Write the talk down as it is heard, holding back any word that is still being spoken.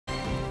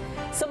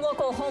Some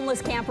local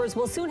homeless campers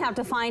will soon have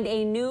to find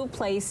a new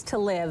place to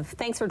live.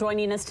 Thanks for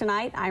joining us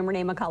tonight. I'm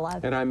Renee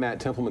McCullough. And I'm Matt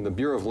Templeman. The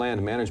Bureau of Land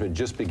Management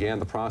just began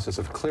the process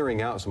of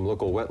clearing out some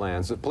local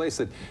wetlands, a place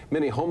that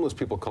many homeless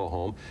people call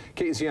home.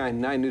 KZI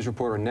 9 News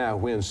reporter Nat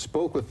Wynn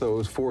spoke with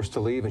those forced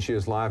to leave, and she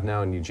is live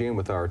now in Eugene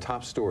with our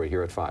top story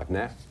here at 5.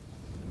 Nat?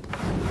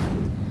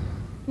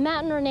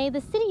 Matt and Renee,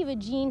 the city of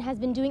Eugene has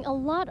been doing a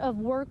lot of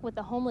work with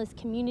the homeless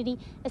community,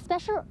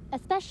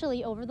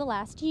 especially over the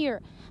last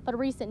year. But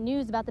recent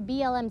news about the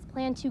BLM's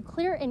plan to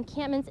clear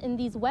encampments in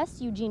these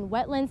West Eugene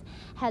wetlands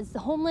has the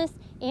homeless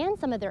and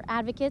some of their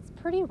advocates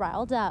pretty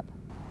riled up.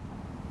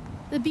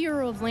 The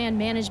Bureau of Land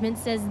Management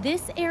says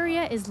this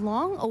area is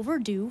long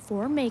overdue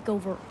for a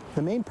makeover.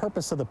 The main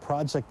purpose of the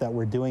project that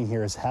we're doing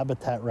here is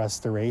habitat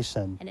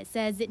restoration. And it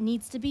says it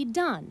needs to be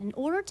done in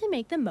order to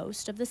make the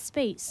most of the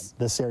space.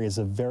 This area is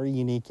a very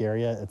unique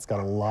area. It's got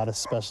a lot of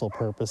special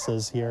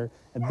purposes here.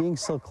 And being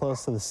so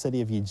close to the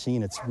city of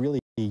Eugene, it's really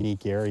a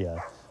unique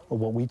area.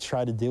 What we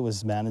try to do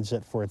is manage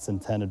it for its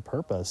intended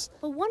purpose.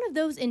 But one of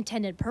those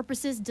intended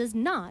purposes does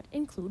not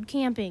include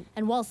camping.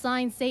 And while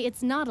signs say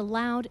it's not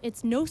allowed,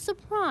 it's no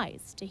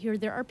surprise to hear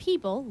there are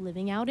people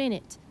living out in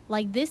it.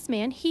 Like this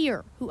man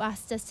here, who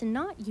asked us to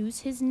not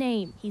use his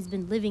name. He's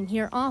been living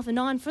here off and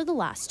on for the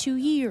last 2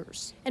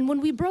 years. And when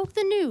we broke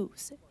the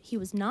news, he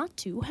was not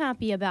too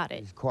happy about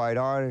it. Quite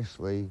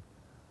honestly,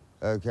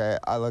 okay,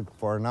 I look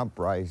for an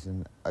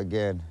uprising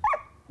again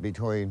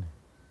between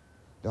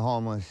the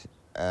homeless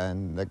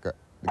and the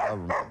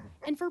government.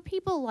 And for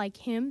people like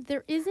him,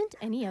 there isn't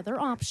any other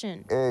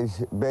option.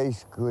 It's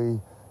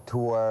basically to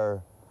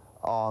where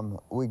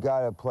we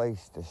got a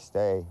place to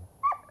stay.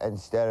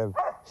 Instead of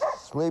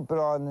sleeping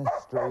on the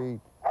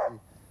street,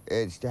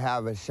 it's to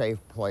have a safe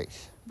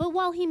place. But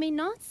while he may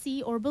not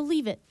see or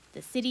believe it,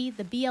 the city,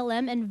 the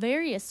BLM, and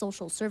various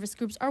social service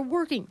groups are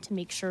working to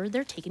make sure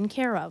they're taken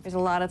care of. There's a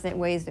lot of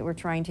ways that we're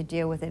trying to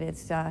deal with it.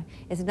 It's not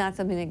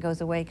something that goes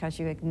away because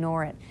you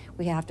ignore it.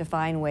 We have to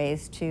find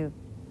ways to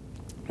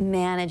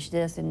manage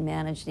this and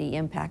manage the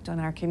impact on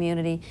our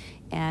community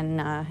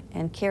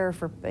and care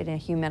for in a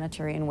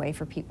humanitarian way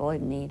for people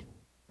in need.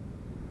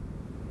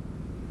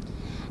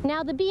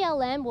 Now, the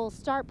BLM will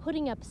start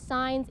putting up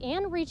signs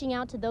and reaching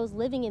out to those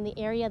living in the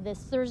area this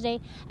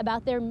Thursday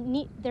about their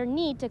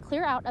need to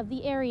clear out of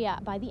the area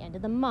by the end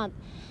of the month.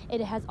 It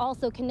has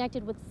also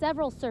connected with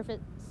several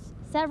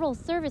social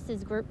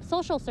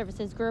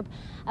services group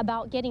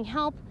about getting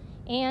help,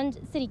 and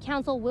City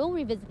Council will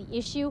revisit the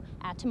issue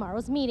at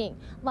tomorrow's meeting.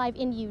 Live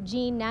in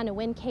Eugene, Nana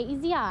Wynn,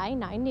 KZI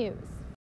 9 News.